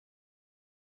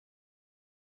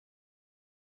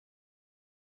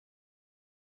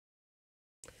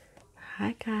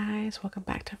Hi guys, welcome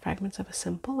back to Fragments of a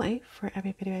Simple Life, where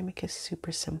every video I make is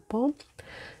super simple.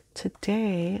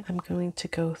 Today I'm going to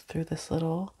go through this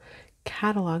little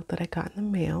catalog that I got in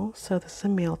the mail. So this is a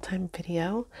mail time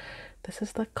video. This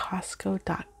is the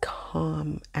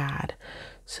Costco.com ad.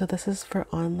 So this is for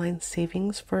online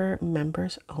savings for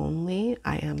members only.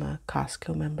 I am a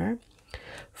Costco member.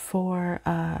 For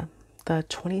the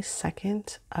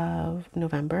 22nd of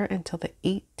November until the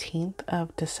 18th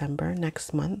of December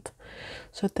next month.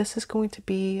 So this is going to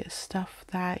be stuff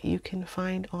that you can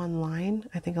find online.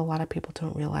 I think a lot of people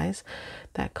don't realize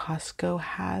that Costco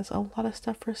has a lot of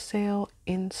stuff for sale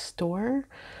in store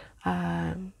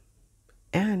and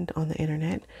on the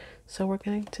internet. So we're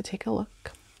going to take a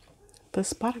look.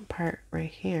 This bottom part right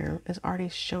here is already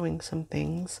showing some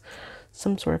things,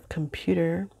 some sort of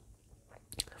computer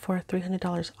for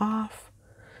 $300 off.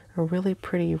 A really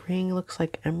pretty ring, looks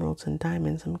like emeralds and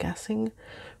diamonds, I'm guessing,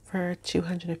 for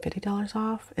 $250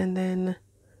 off. And then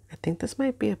I think this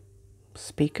might be a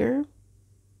speaker,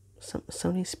 some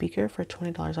Sony speaker for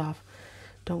 $20 off.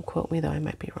 Don't quote me though, I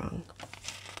might be wrong.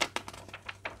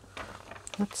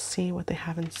 Let's see what they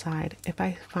have inside. If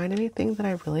I find anything that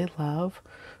I really love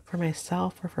for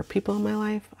myself or for people in my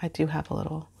life, I do have a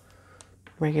little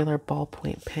regular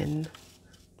ballpoint pen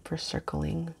for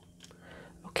circling.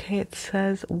 Okay, it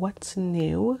says what's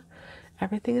new.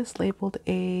 Everything is labeled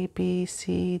A, B,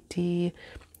 C, D,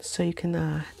 so you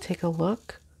can take a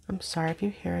look. I'm sorry if you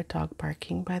hear a dog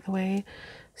barking, by the way.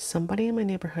 Somebody in my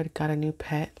neighborhood got a new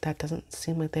pet that doesn't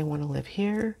seem like they want to live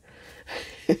here.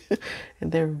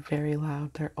 And they're very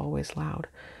loud. They're always loud.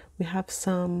 We have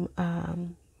some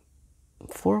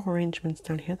floral arrangements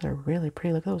down here that are really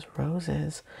pretty. Look at those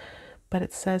roses. But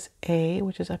it says A,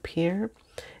 which is up here,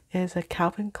 is a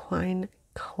Calvin Klein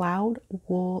cloud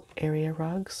wool area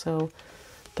rug. So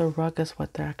the rug is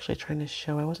what they're actually trying to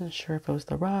show. I wasn't sure if it was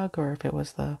the rug or if it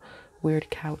was the weird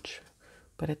couch,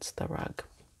 but it's the rug.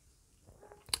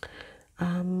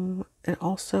 It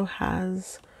also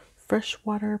has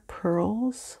freshwater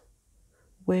pearls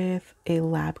with a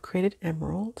lab created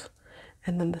emerald,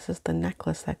 and then this is the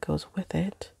necklace that goes with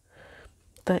it.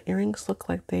 The earrings look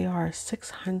like they are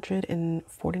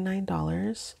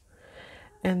 $649,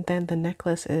 and then the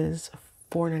necklace is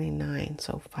 $499,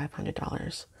 so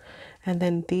 $500. And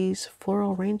then these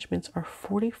floral arrangements are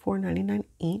 $44.99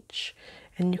 each,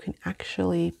 and you can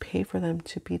actually pay for them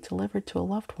to be delivered to a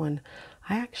loved one.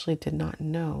 I actually did not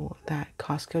know that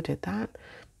Costco did that.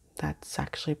 That's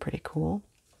actually pretty cool.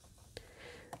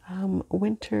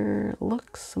 Winter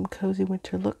looks, some cozy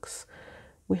winter looks.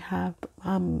 We have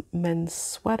men's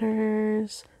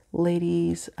sweaters,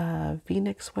 ladies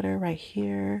v-neck sweater right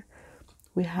here.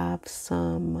 We have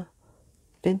some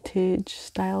vintage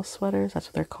style sweaters. That's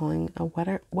what they're calling a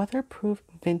weatherproof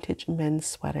vintage men's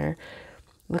sweater.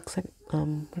 Looks like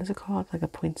what is it called? Like a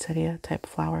poinsettia type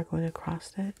flower going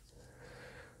across it.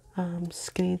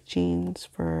 Skinny jeans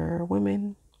for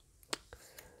women.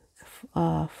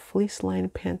 Fleece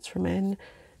lined pants for men.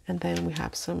 And then we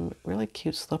have some really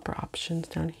cute slipper options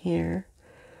down here.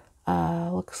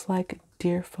 Looks like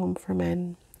deer foam for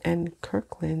men and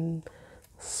Kirkland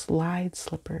slide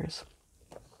slippers.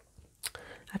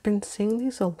 I've been seeing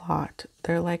these a lot.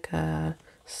 They're like a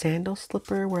sandal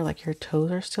slipper where like your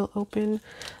toes are still open.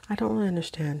 I don't really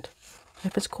understand.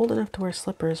 If it's cold enough to wear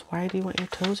slippers, why do you want your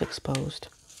toes exposed?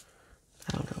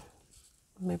 I don't know.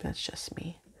 Maybe that's just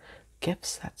me.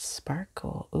 Gifts that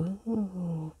sparkle.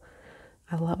 Ooh,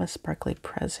 I love a sparkly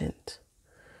present.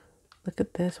 Look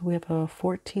at this. We have a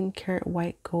 14 karat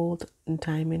white gold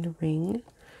diamond ring.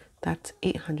 That's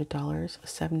 $800,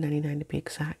 $799 to be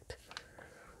exact.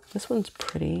 This one's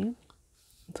pretty.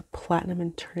 It's a platinum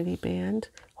eternity band.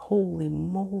 Holy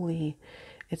moly.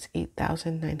 It's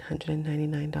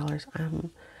 $8,999.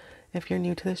 If you're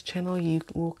new to this channel, you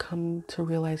will come to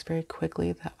realize very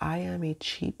quickly that I am a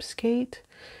cheapskate,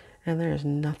 and there is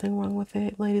nothing wrong with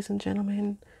it, ladies and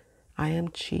gentlemen. I am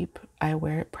cheap. I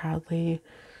wear it proudly.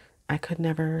 I could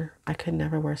never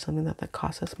wear something that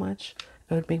costs this much.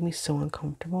 It would make me so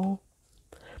uncomfortable.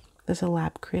 There's a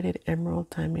lab created emerald,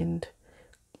 diamond,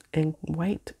 and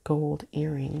white gold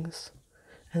earrings.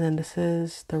 And then this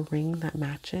is the ring that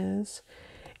matches.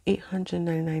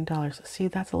 $899. See,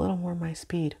 that's a little more my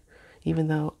speed, even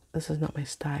though this is not my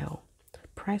style.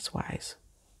 Price wise,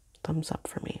 thumbs up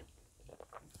for me.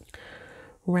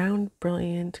 Round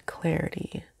brilliant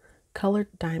clarity. Colored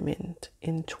diamond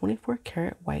in 24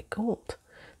 karat white gold.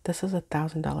 This is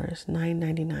 $1,000,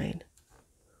 $999.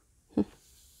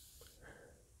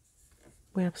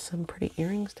 We have some pretty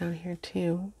earrings down here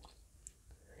too.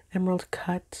 Emerald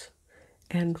cut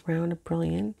and round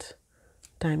brilliant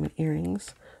diamond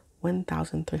earrings.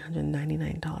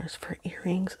 $1,399 for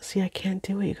earrings. See, I can't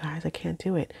do it, you guys. I can't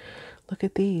do it. Look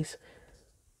at these.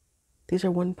 These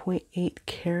are 1.8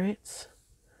 carats,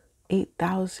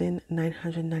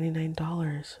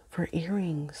 $8,999 for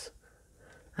earrings.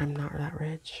 I'm not that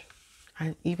rich.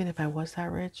 Even if I was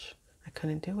that rich, I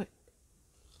couldn't do it.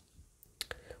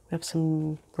 We have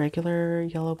some regular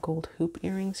yellow gold hoop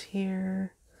earrings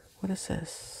here. What is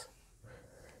this?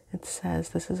 It says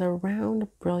this is a round,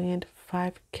 brilliant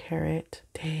 5 carat,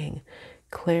 dang,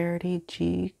 clarity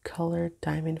G colored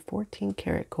diamond 14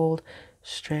 karat gold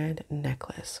strand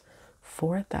necklace.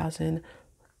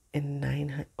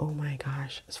 4,900. Oh my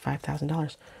gosh, it's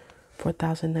 $5,000.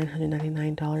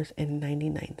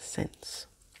 $4,999.99.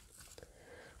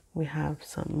 We have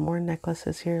some more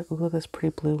necklaces here. Look at this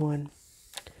pretty blue one.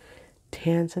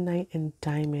 Tanzanite and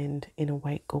diamond in a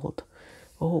white gold.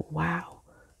 Oh wow,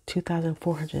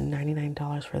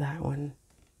 $2,499 for that one.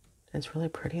 It's really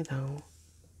pretty though.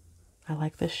 I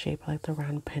like this shape. I like the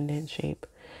round pendant shape.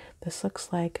 This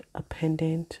looks like a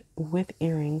pendant with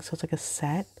earrings, so it's like a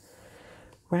set.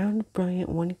 Round, brilliant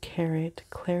 1 carat,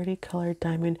 clarity colored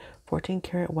diamond, 14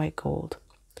 karat white gold.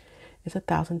 It's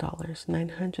 $1,000,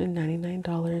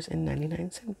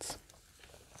 $999.99.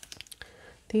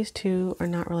 These two are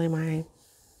not really my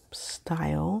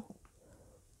style.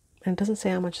 And it doesn't say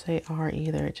how much they are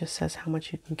either. It just says how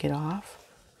much you can get off.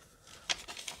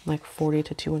 Like $40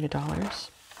 to $200.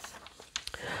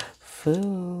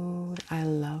 Food. I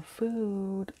love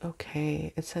food.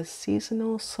 Okay. It says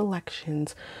seasonal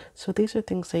selections. So these are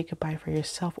things that you could buy for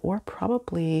yourself or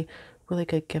probably really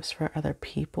good gifts for other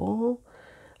people.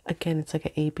 Again, it's like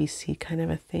an ABC kind of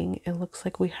a thing. It looks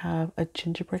like we have a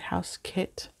gingerbread house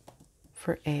kit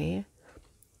for A.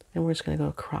 And we're just going to go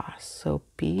across. So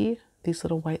B, these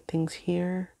little white things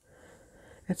here.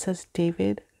 It says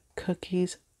David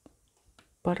Cookies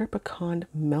Butter Pecan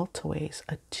Meltaways,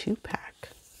 a 2-pack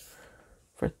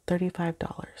for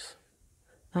 $35.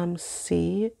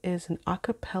 C is an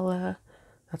acapella,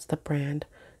 that's the brand,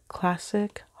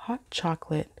 classic hot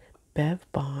chocolate Bev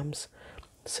bombs.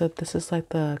 So this is like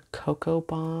the cocoa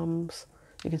bombs.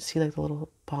 You can see like the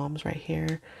little bombs right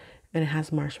here. And it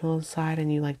has marshmallow inside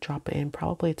and you like drop it in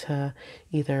probably to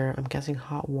either, I'm guessing,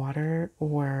 hot water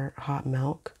or hot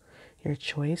milk, your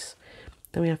choice.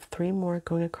 Then we have 3 more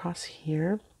going across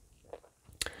here,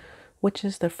 which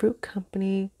is the Fruit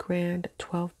Company Grand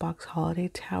 12-Box Holiday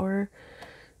Tower.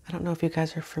 I don't know if you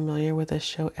guys are familiar with this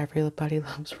show, Everybody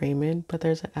Loves Raymond, but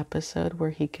there's an episode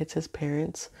where he gets his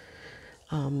parents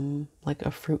like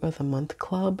a Fruit of the Month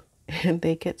club, and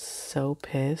they get so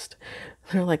pissed.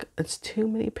 They're like, it's too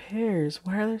many pears.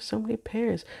 Why are there so many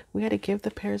pears? We had to give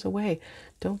the pears away.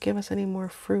 Don't give us any more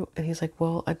fruit. And he's like,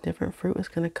 well, a different fruit is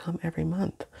going to come every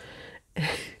month.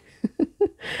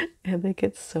 And they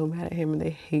get so mad at him and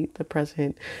they hate the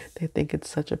present. They think it's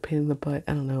such a pain in the butt.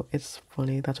 I don't know. It's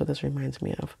funny. That's what this reminds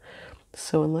me of.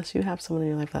 So unless you have someone in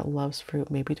your life that loves fruit,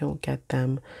 maybe don't get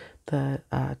them the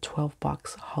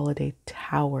 12-box holiday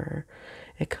tower.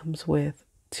 It comes with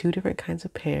 2 different kinds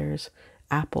of pears,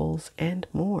 apples, and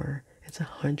more. It's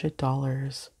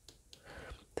 $100.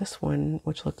 This one,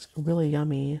 which looks really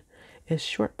yummy, is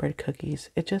shortbread cookies.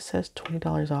 It just says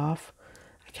 $20 off.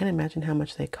 I can't imagine how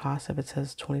much they cost if it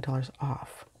says $20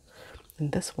 off.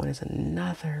 And this one is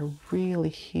another really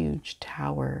huge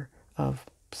tower of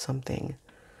something.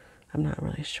 I'm not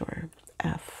really sure.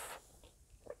 F.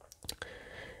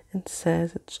 It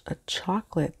says it's a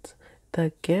chocolate,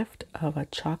 the gift of a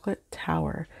chocolate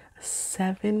tower, a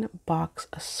 7-box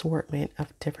assortment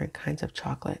of different kinds of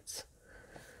chocolates.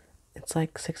 It's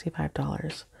like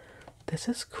 $65. This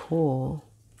is cool.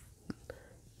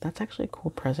 That's actually a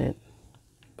cool present.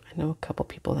 I know a couple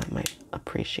people that might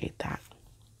appreciate that.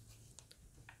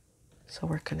 So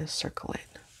we're going to circle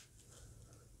it.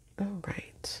 All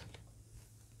right.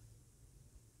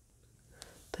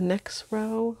 The next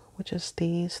row, which is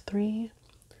these 3,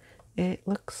 it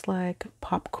looks like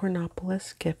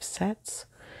Popcornopolis gift sets.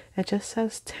 It just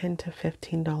says $10 to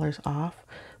 $15 off,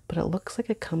 but it looks like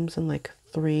it comes in like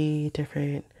 3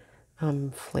 different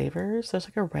flavors. There's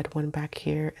like a red one back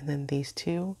here and then these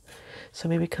 2. So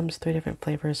maybe it comes 3 different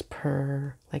flavors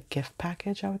per like gift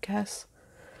package, I would guess.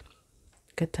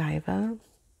 Godiva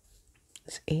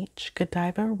is H.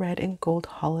 Godiva red and gold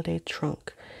holiday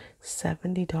trunk,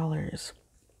 $70.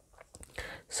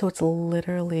 So it's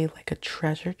literally like a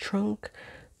treasure trunk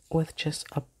with just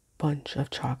a bunch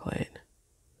of chocolate.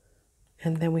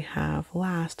 And then we have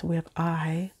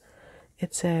I.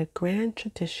 It's a Grand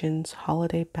Traditions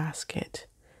holiday basket.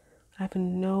 I have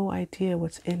no idea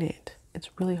what's in it. It's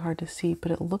really hard to see,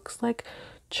 but it looks like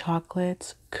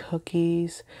chocolates,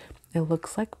 cookies. It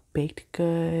looks like baked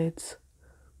goods,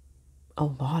 a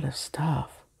lot of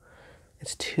stuff.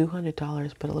 It's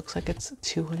 $200, but it looks like it's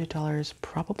 $200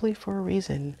 probably for a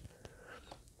reason.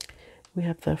 We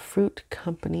have the Fruit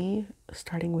Company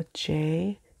starting with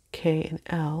J, K, and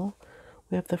L.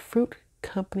 We have the Fruit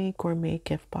Company Gourmet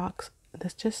Gift Box.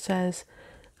 This just says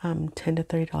 $10 to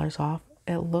 $30 off.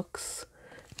 It looks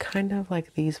kind of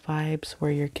like these vibes where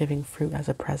you're giving fruit as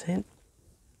a present.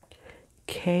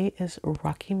 K is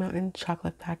Rocky Mountain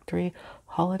Chocolate Factory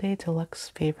Holiday Deluxe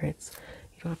Favorites.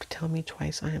 You don't have to tell me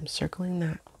twice. I am circling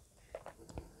that.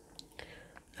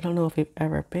 I don't know if you've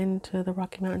ever been to the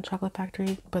Rocky Mountain Chocolate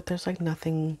Factory, but there's like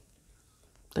nothing,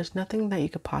 there's nothing that you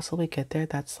could possibly get there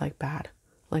that's like bad.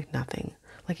 Like nothing.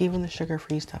 Like even the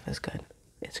sugar-free stuff is good.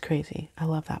 It's crazy. I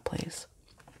love that place.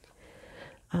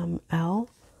 L,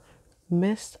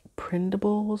 Miss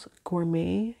Printables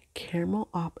Gourmet Caramel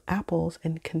Apples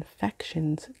and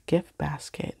Confections Gift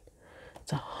Basket.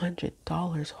 It's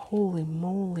 $100. Holy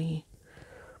moly.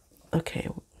 Okay,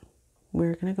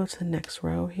 we're gonna go to the next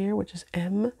row here, which is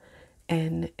M,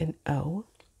 N, and O.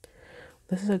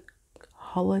 This is a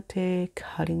holiday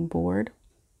cutting board.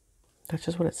 That's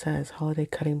just what it says, holiday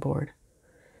cutting board.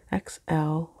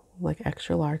 XL, like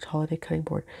extra large holiday cutting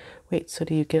board. Wait, so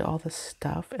do you get all the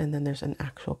stuff and then there's an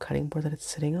actual cutting board that it's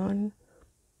sitting on?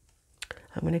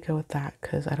 I'm gonna go with that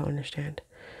because I don't understand.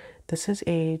 This is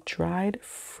a dried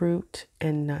fruit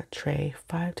and nut tray,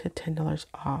 $5 to $10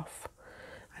 off.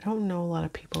 I don't know a lot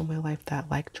of people in my life that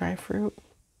like dry fruit.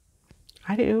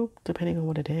 I do, depending on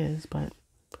what it is, but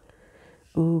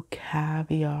ooh,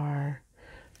 caviar.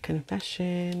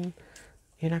 Confession,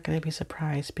 you're not going to be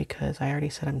surprised because I already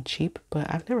said I'm cheap,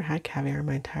 but I've never had caviar in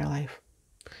my entire life.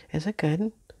 Is it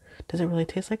good? Does it really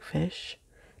taste like fish?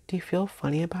 Do you feel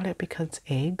funny about it because it's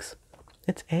eggs?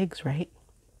 It's eggs, right?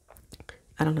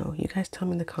 I don't know. You guys tell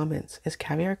me in the comments. Is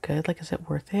caviar good? Like, is it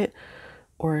worth it?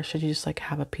 Or should you just like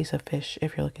have a piece of fish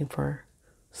if you're looking for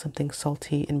something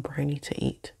salty and briny to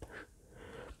eat?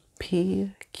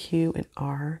 P, Q, and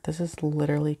R. This is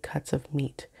literally cuts of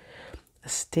meat. A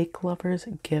Steak Lovers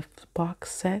gift box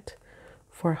set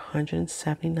for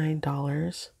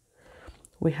 $179.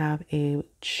 We have a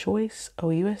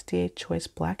USDA Choice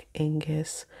Black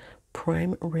Angus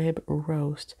prime rib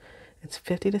roast. It's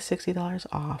 $50 to $60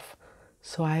 off.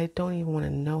 So I don't even want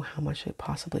to know how much it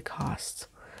possibly costs.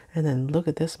 And then look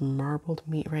at this marbled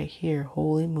meat right here.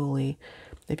 Holy moly.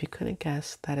 If you couldn't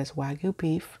guess, that is Wagyu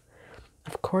beef.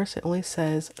 Of course, it only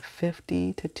says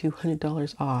 $50 to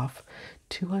 $200 off.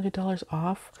 $200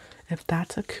 off? If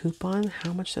that's a coupon,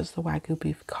 how much does the Wagyu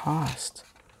beef cost?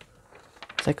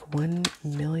 It's like $1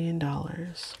 million. All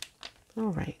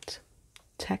right.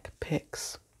 Tech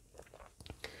picks.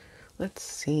 Let's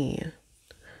see.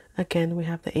 Again, we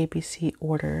have the ABC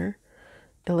order.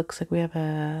 It looks like we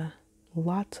have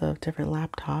lots of different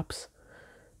laptops.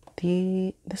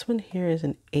 This one here is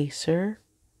an Acer.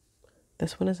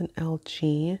 This one is an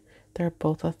LG. They're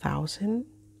both 1,000.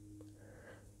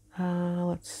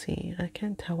 Let's see. I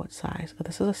can't tell what size. Oh,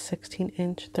 this is a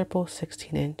 16-inch. They're both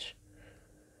 16-inch.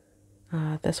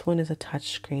 This one is a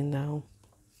touch screen though,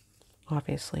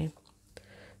 obviously.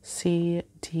 C,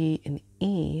 D, and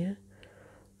E.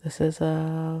 This is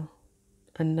another,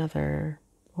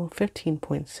 well,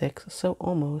 15.6, so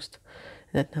almost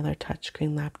another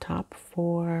touchscreen laptop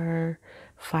for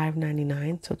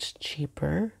 $599, so it's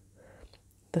cheaper.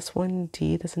 This one,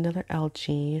 D, there's another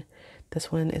LG.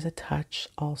 This one is a touch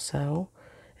also,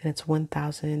 and it's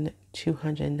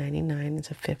 $1,299. It's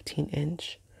a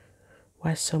 15-inch.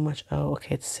 Why so much? Oh,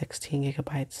 okay, it's 16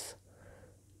 gigabytes.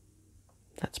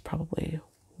 That's probably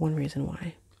one reason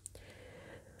why.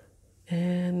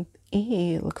 And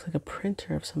E looks like a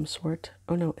printer of some sort.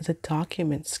 Oh no, it's a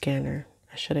document scanner.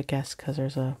 I should have guessed because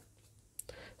there's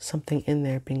something in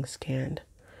there being scanned.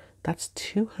 That's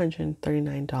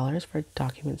 $239 for a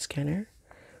document scanner.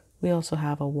 We also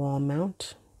have a wall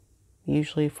mount,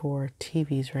 usually for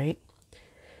TVs, right?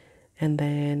 And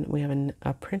then we have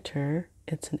a printer.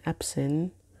 It's an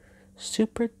Epson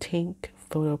Super Tank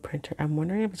photo printer. I'm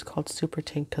wondering if it's called Super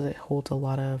Tank because it holds a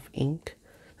lot of ink.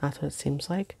 That's what it seems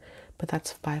like. But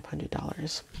that's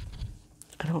 $500.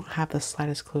 I don't have the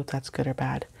slightest clue if that's good or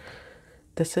bad.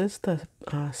 This is the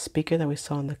speaker that we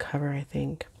saw on the cover, I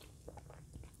think.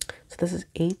 So this is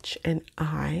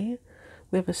H&I.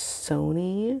 We have a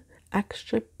Sony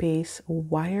extra bass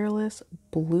wireless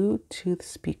Bluetooth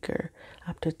speaker,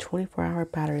 up to 24-hour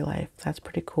battery life. That's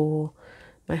pretty cool.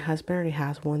 My husband already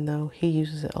has one though. He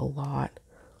uses it a lot.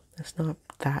 It's not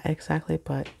that exactly,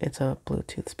 but it's a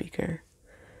Bluetooth speaker.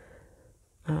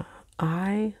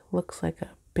 I looks like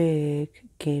a big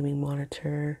gaming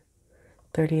monitor,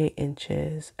 38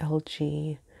 inches,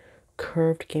 LG.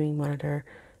 curved gaming monitor.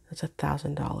 That's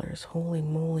 $1,000. Holy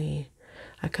moly.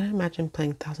 I couldn't imagine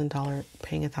paying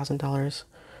 $1,000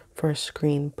 for a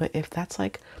screen, but if that's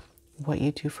like what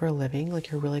you do for a living, like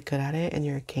you're really good at it and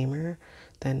you're a gamer,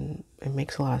 then it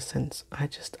makes a lot of sense. I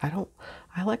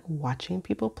like watching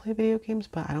people play video games,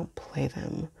 but I don't play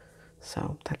them.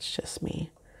 So that's just me.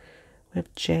 We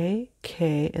have J,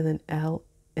 K, and then L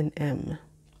and M.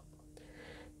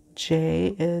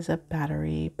 J is a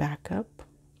battery backup.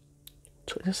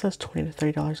 This says $20 to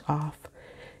 $30 off.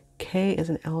 K is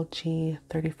an LG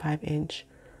 35-inch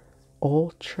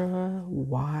ultra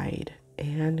wide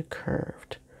and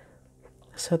curved.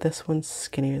 So this one's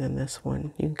skinnier than this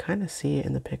one. You can kind of see it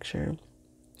in the picture.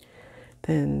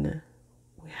 Then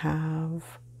we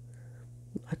have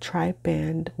a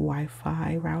tri-band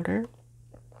Wi-Fi router.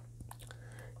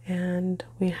 And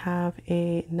we have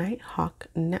a Nighthawk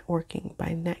networking by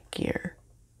Netgear.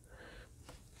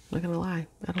 I'm not gonna lie,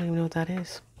 I don't even know what that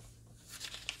is.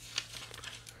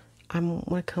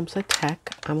 When it comes to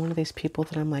tech, I'm one of these people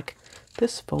that I'm like,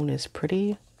 this phone is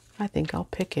pretty, I think I'll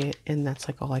pick it, and that's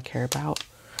like all I care about.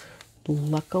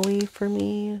 Luckily for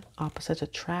me, opposites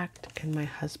attract, and my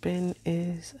husband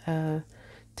is a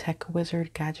tech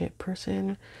wizard gadget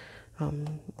person,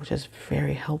 which is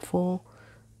very helpful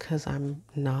because I'm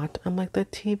not. I'm like, the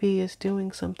TV is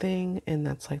doing something, and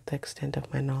that's like the extent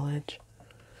of my knowledge.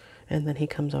 And then he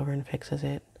comes over and fixes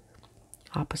it.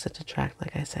 Opposites attract,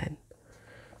 like I said.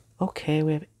 Okay,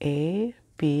 we have A,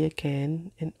 B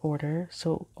again in order,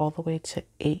 so all the way to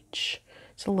H.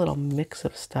 It's a little mix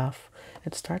of stuff.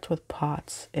 It starts with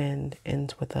pots and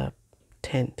ends with a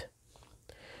tent.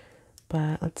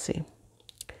 But let's see.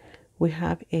 We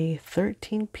have a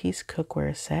 13-piece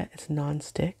cookware set. It's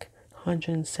non-stick,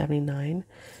 $179.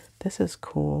 This is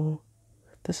cool.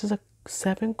 This is a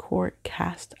 7-quart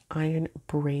cast iron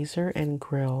brazier and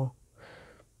grill.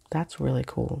 That's really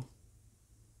cool.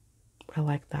 I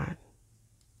like that.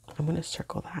 I'm going to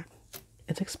circle that.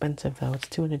 It's expensive though. It's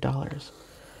 $200.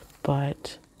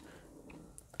 But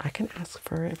I can ask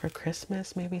for it for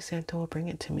Christmas. Maybe Santa will bring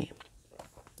it to me.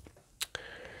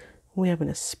 We have an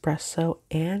espresso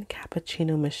and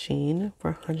cappuccino machine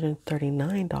for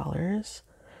 $139.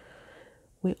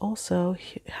 We also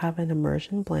have an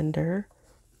immersion blender.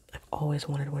 I've always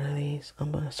wanted one of these.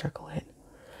 I'm going to circle it.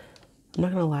 I'm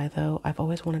not gonna lie though, I've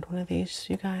always wanted one of these,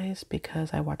 you guys,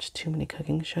 because I watch too many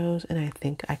cooking shows and I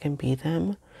think I can be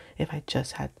them if I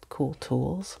just had cool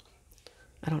tools.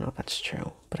 I don't know if that's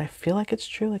true, but I feel like it's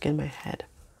true, like in my head.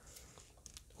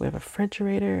 We have a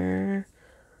refrigerator.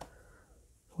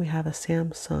 We have a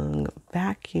Samsung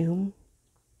vacuum,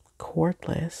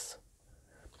 cordless.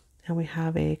 And we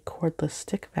have a cordless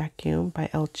stick vacuum by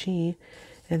LG.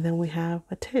 And then we have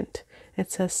a tent.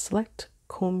 It says select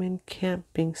Coleman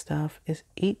camping stuff is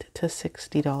 $8 to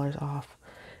 $60 off.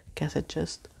 Guess it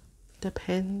just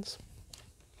depends.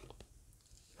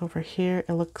 Over here,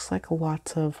 it looks like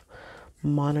lots of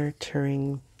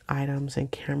monitoring items and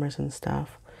cameras and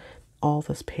stuff. All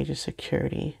this page is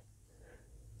security.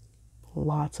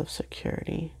 Lots of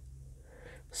security.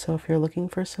 So if you're looking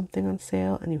for something on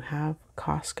sale and you have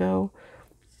Costco,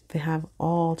 they have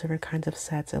all different kinds of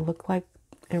sets. It looks like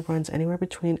it runs anywhere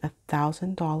between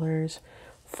 $1,000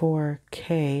 for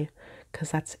K,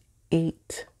 because that's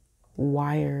 8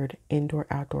 wired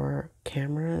indoor-outdoor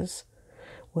cameras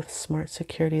with smart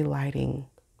security lighting.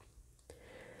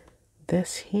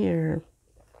 This here,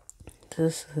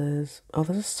 this is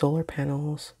solar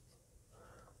panels.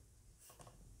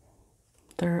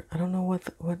 I don't know what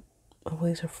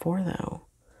these are for though.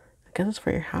 I guess it's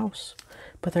for your house,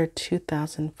 but they're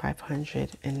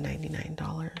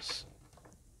 $2,599.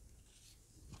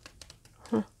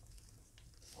 Huh.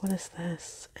 What is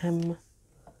this?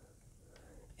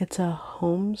 It's a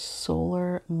home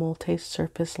solar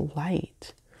multi-surface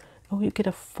light. Oh, you get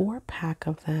a 4-pack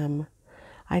of them.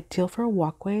 Ideal for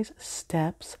walkways,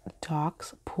 steps,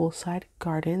 docks, poolside,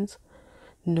 gardens.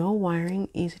 No wiring,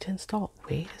 easy to install.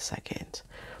 Wait a second.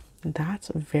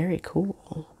 That's very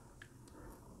cool.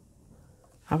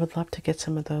 I would love to get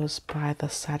some of those by the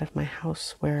side of my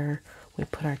house where we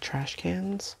put our trash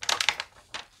cans.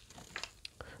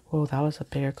 Whoa, that was a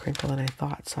bigger crinkle than I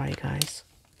thought. Sorry, guys.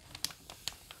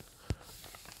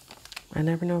 I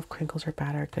never know if crinkles are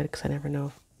bad or good because I never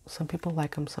know if some people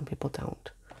like them, some people don't.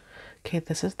 Okay,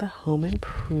 this is the home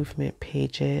improvement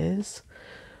pages.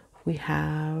 We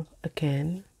have,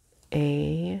 again,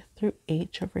 A through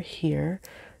H over here.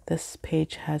 This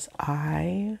page has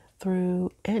I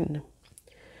through N.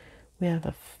 We have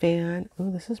a fan.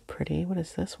 Oh, this is pretty. What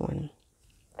is this one?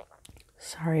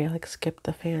 Sorry, I skipped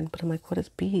the fan, but I'm like, what is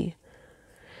B?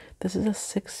 This is a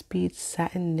 6-speed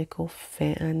satin nickel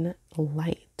fan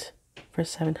light for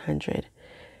 $700.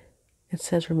 It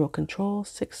says remote control,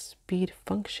 6-speed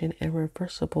function, and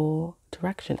reversible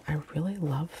direction. I really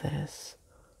love this.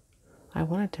 I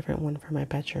want a different one for my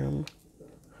bedroom.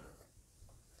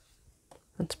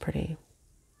 That's pretty.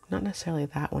 Not necessarily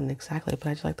that one exactly, but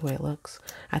I just like the way it looks.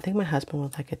 I think my husband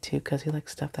would like it too because he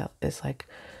likes stuff that is like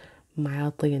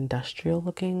mildly industrial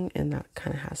looking, and that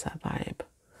kind of has that vibe.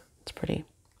 It's pretty.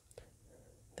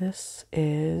 This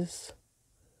is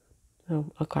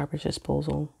a garbage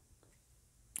disposal.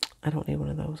 I don't need one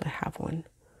of those. I have one.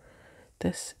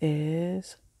 This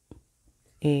is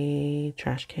a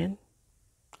trash can.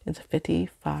 It's a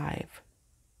 55L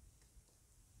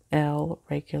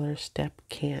regular step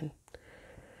can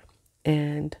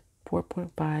and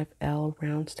 4.5L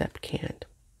round step can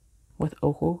with it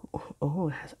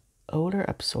has odor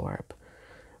absorb.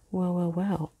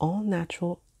 Well, all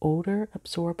natural odor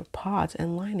absorb pods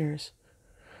and liners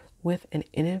with an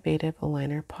innovative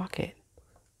liner pocket.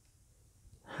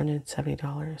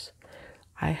 $170.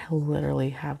 I literally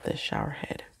have this shower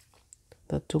head,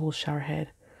 the dual shower head,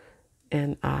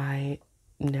 and I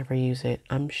never use it.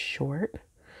 I'm short,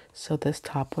 so this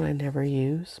top one I never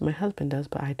use. My husband does,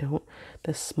 but I don't.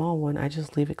 This small one, I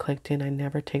just leave it clicked in. I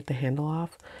never take the handle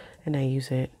off, and I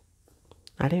use it.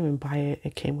 I didn't even buy it.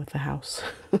 It came with the house.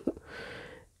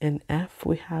 In F,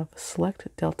 we have select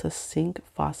Delta sink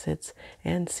faucets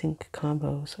and sink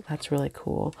combos. That's really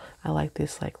cool. I like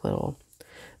this like little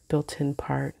built-in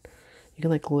part. You can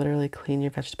like literally clean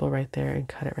your vegetable right there and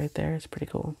cut it right there. It's pretty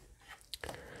cool.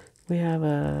 We have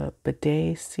a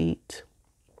bidet seat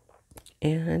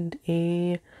and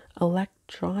a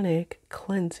electronic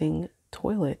cleansing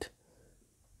toilet.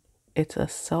 It's a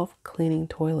self-cleaning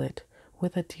toilet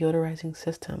with a deodorizing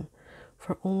system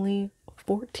for only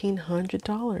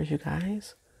 $1,400, you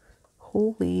guys.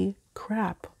 Holy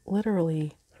crap,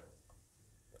 literally.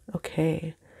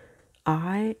 Okay.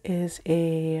 I is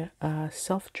a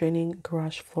self-draining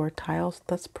garage floor tiles.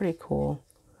 That's pretty cool.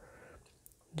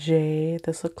 J,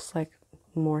 this looks like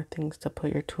more things to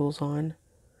put your tools on.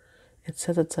 It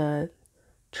says it's a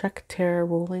Trek-Terra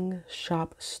rolling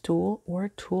shop stool or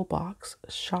toolbox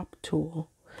shop tool.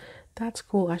 That's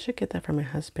cool. I should get that for my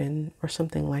husband or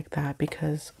something like that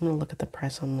because I'm going to look at the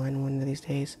price online one of these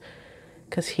days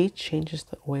because he changes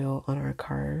the oil on our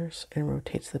cars and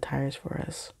rotates the tires for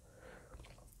us.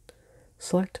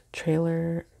 Select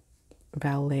trailer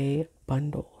valet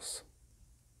bundles.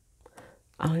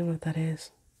 I don't even know what that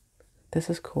is. This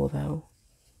is cool though.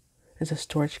 It's a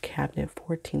storage cabinet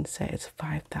 14 set. It's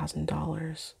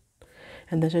 $5,000.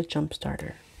 And there's a jump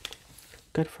starter.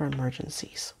 Good for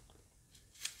emergencies.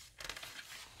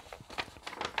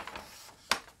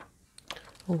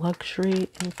 Luxury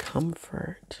and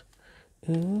comfort.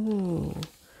 Ooh.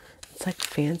 It's like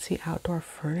fancy outdoor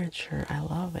furniture. I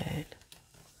love it.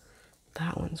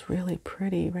 That one's really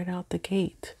pretty right out the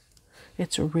gate.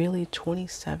 It's really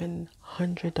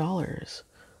 $2,700.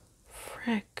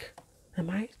 Frick. Am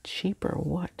I cheap or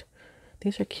what?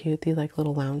 These are cute. These like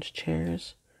little lounge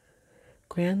chairs.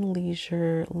 Grand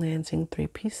Leisure Lansing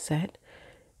 3-piece set.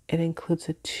 It includes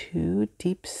the 2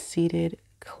 deep-seated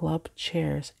club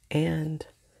chairs and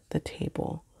the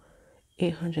table.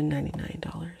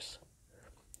 $899.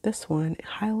 This one,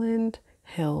 Highland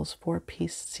Hills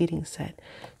 4-piece seating set.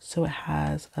 So it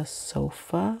has a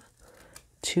sofa,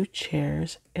 2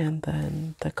 chairs, and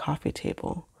then the coffee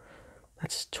table.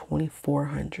 That's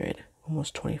 $2,400,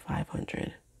 almost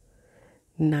 $2,500.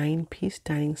 9-piece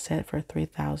dining set for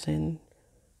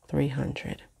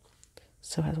 $3,300.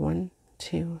 So it has 1,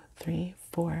 2, 3,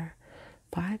 4,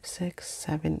 5, 6,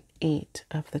 7, 8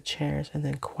 of the chairs, and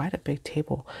then quite a big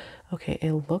table. Okay,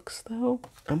 it looks though,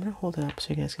 I'm gonna hold it up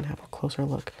so you guys can have a closer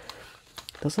look.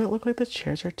 Doesn't it look like the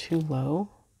chairs are too low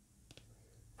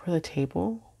for the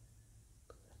table?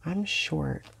 I'm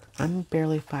short. I'm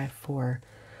barely 5'4".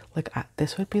 Like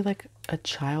this would be like a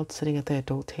child sitting at the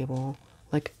adult table.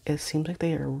 Like it seems like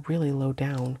they are really low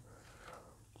down.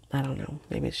 I don't know.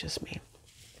 Maybe it's just me.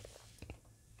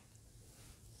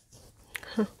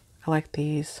 Huh. I like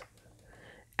these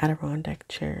Adirondack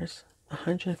chairs.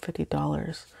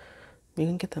 $150. You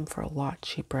can get them for a lot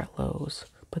cheaper at Lowe's.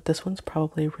 But this one's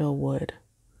probably real wood.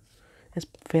 It's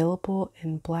available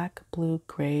in black, blue,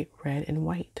 gray, red, and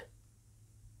white.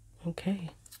 Okay.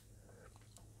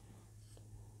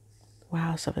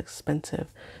 Wow, so expensive.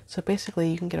 So basically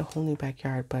you can get a whole new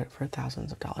backyard, but for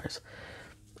thousands of dollars.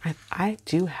 I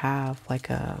do have like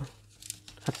a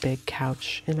big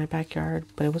couch in my backyard,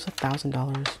 but it was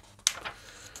 $1,000.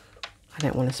 I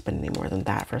didn't want to spend any more than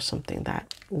that for something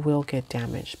that will get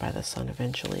damaged by the sun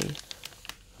eventually.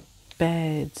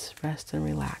 beds, rest and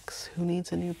relax. Who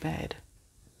needs a new bed?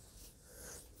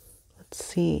 Let's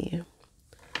see.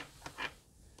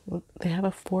 They have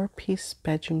a 4-piece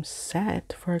bedroom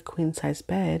set for a queen-size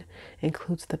bed.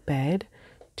 Includes the bed,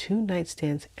 2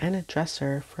 nightstands, and a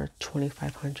dresser for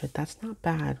 $2,500. That's not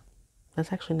bad.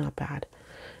 That's actually not bad.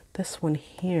 This one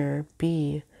here,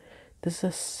 B, this is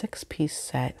a 6-piece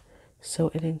set.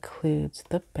 So it includes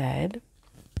the bed.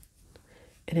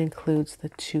 It includes the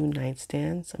 2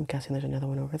 nightstands. I'm guessing there's another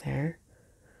one over there.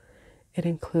 It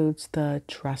includes the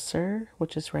dresser,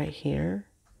 which is right here.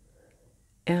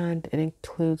 And it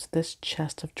includes this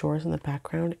chest of drawers in the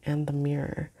background and the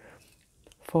mirror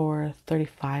for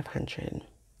 $3,500.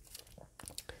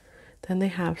 Then they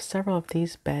have several of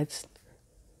these beds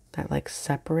that like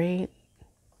separate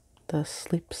the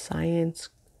sleep science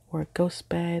or ghost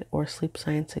bed or sleep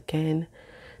science again.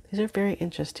 These are very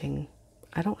interesting.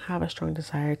 I don't have a strong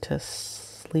desire to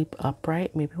sleep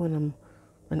upright. Maybe when I'm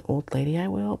an old lady I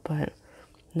will, but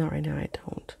not right now. I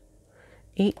don't.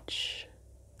 H.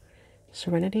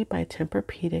 Serenity by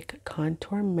Tempur-Pedic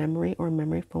Contour Memory or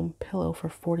Memory Foam Pillow for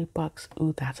 $40.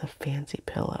 Ooh, that's a fancy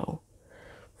pillow.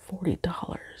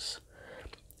 $40.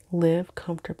 Live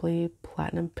Comfortably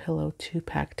Platinum Pillow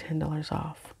 2-pack, $10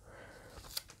 off.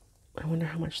 I wonder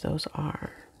how much those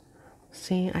are.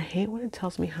 See, I hate when it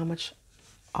tells me how much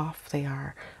off they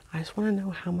are. I just want to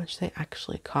know how much they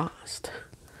actually cost.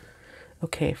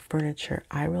 Okay, furniture.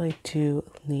 I really do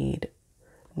need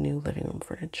new living room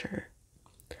furniture.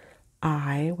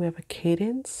 We have a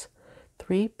Cadence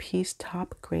 3-piece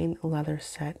top grain leather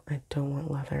set. I don't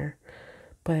want leather,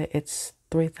 but it's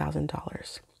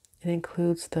 $3,000. It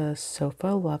includes the sofa,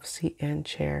 love seat, and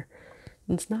chair.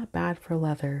 It's not bad for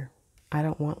leather. I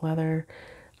don't want leather.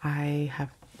 When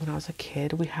I was a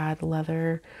kid, we had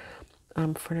leather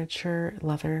furniture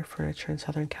in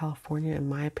Southern California. In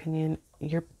my opinion,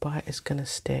 your butt is gonna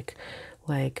stick.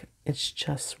 Like, it's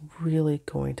just really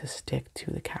going to stick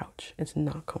to the couch. It's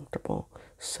not comfortable.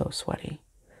 So sweaty.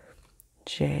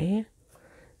 J.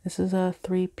 This is a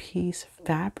 3-piece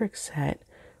fabric set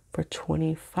for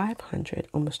 $2,500,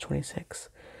 almost $26,000.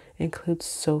 Includes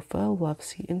sofa, love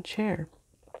seat, and chair.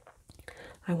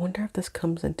 I wonder if this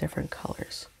comes in different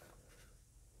colors.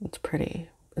 It's pretty.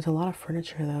 There's a lot of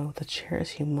furniture though. The chair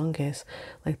is humongous.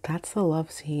 Like, that's the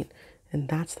love seat and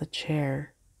that's the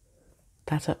chair.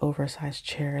 That's an oversized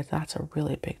chair. That's a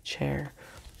really big chair.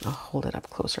 I'll hold it up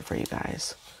closer for you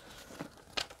guys.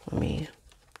 Let me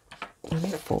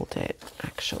fold it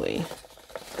actually.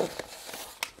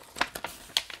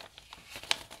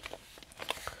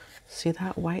 See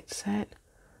that white set?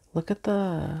 Look at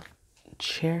the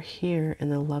chair here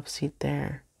and the love seat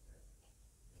there.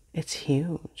 It's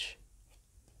huge.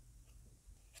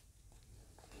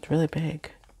 It's really big.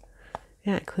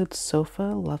 Yeah, it includes sofa,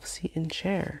 love seat, and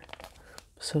chair.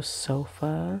 So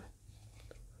sofa,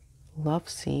 love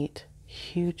seat,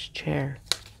 huge chair.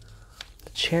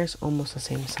 The chair's almost the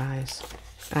same size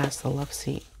as the love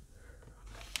seat.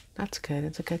 That's good.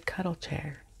 It's a good cuddle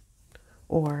chair.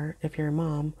 Or if you're a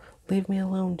mom, leave me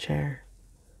alone chair.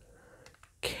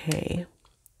 Okay.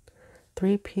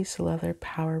 3-piece leather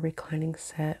power reclining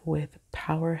set with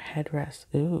power headrest.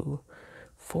 Ooh,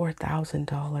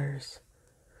 $4,000.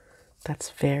 That's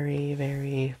very,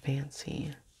 very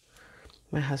fancy.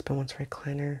 My husband wants a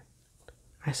recliner.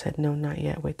 I said, no, not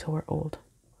yet. Wait till we're old.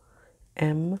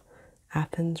 M.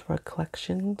 Athens Rug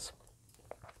Collections.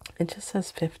 It just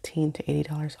says $15 to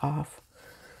 $80 off.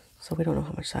 So we don't know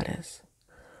how much that is.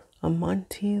 A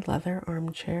Monty leather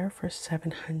armchair for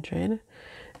 $700.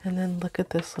 And then look at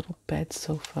this little bed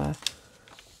sofa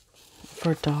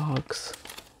for dogs.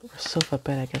 Or sofa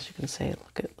bed, I guess you can say.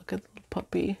 Look at the little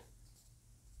puppy.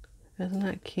 Isn't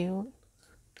that cute?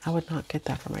 I would not get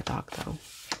that for my dog though.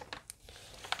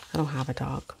 I don't have a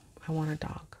dog. I want a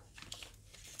dog.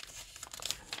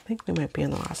 I think we might be on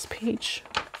the last page.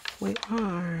 We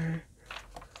are.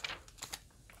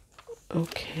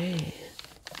 Okay.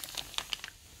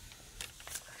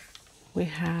 We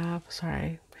have,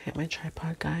 sorry, I hit my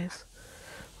tripod, guys.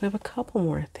 We have a couple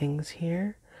more things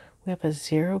here. We have a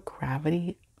zero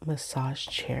gravity massage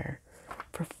chair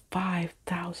for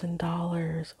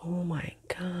 $5,000. Oh my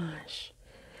gosh.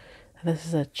 This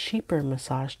is a cheaper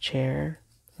massage chair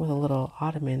with a little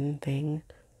ottoman thing.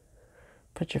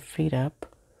 Put your feet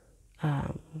up.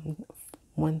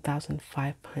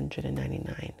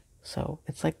 $1,599. So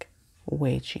it's like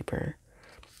way cheaper.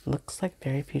 Looks like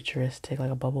very futuristic, like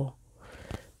a bubble.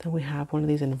 Then we have one of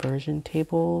these inversion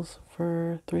tables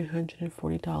for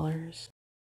 $340.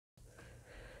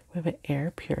 We have an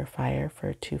air purifier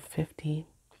for $250.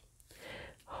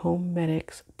 Home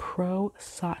Medics Pro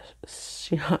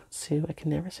Shiatsu, I can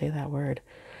never say that word,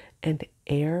 and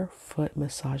air foot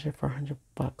massager for $100.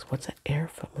 What's an air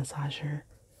foot massager?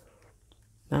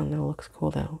 I don't know, looks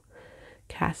cool though.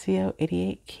 Casio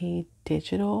 88 key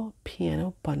digital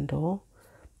piano bundle.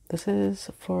 This is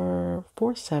for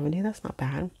 $470, that's not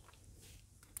bad.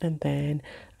 And then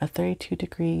a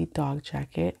 32-degree dog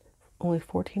jacket, only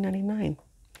 $14.99.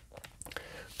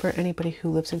 For anybody who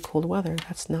lives in cold weather,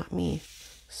 that's not me.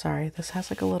 Sorry, this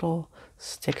has like a little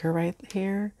sticker right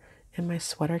here, and my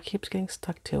sweater keeps getting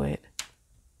stuck to it.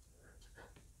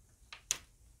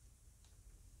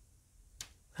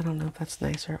 I don't know if that's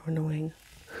nice or annoying.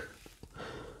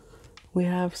 We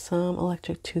have some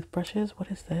electric toothbrushes. What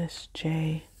is this?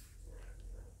 J.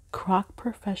 Croc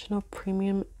Professional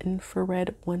Premium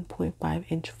Infrared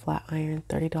 1.5-inch flat iron,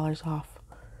 $30 off.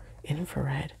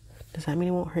 Infrared. Does that mean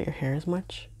it won't hurt your hair as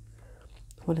much?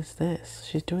 What is this?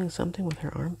 She's doing something with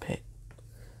her armpit.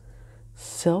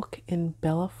 Silk in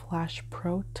Bella Flash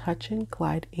Pro Touch and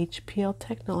Glide HPL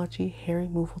Technology Hair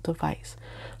Removal Device,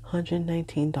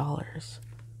 $119.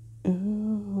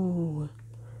 Ooh.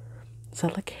 Is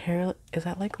that like hair? Is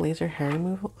that like laser hair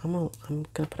removal? I'm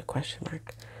gonna put a question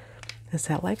mark. Is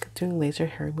that like doing laser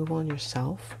hair removal on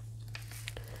yourself?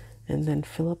 And then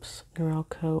Philips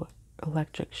Norelco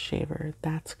electric shaver.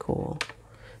 That's cool.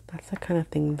 That's the kind of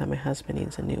thing that my husband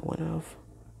needs a new one of.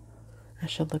 I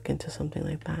should look into something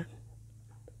like that.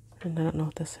 And I don't know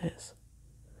what this is.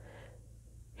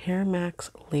 Hair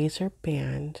Max Laser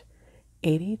Band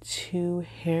 82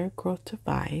 hair growth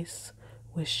device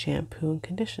with shampoo and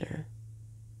conditioner.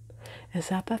 Is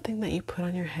that the thing that you put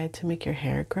on your head to make your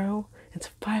hair grow? It's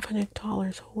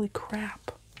 $500. Holy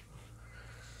crap.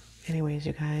 Anyways,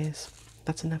 you guys,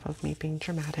 that's enough of me being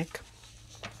dramatic.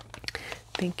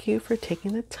 Thank you for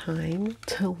taking the time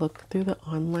to look through the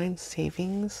online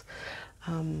savings.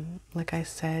 Like I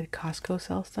said, Costco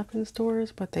sells stuff in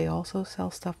stores, but they also sell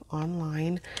stuff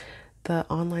online. The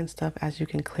online stuff, as you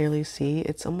can clearly see,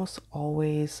 it's almost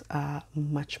always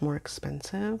much more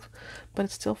expensive, but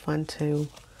it's still fun to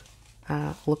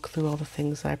look through all the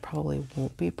things that I probably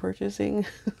won't be purchasing.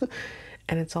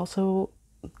 And it's also,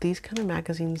 these kind of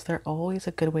magazines, they're always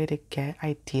a good way to get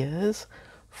ideas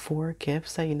for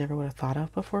gifts that you never would have thought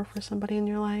of before for somebody in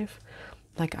your life.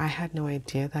 Like, I had no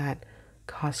idea that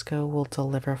Costco will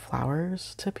deliver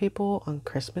flowers to people on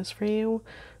Christmas for you.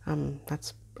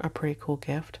 That's a pretty cool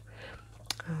gift.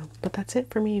 But that's it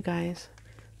for me, you guys.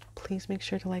 Please make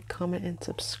sure to like, comment, and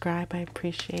subscribe. I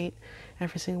appreciate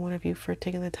every single one of you for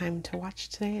taking the time to watch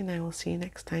today, and I will see you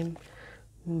next time.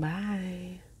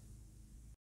 Bye.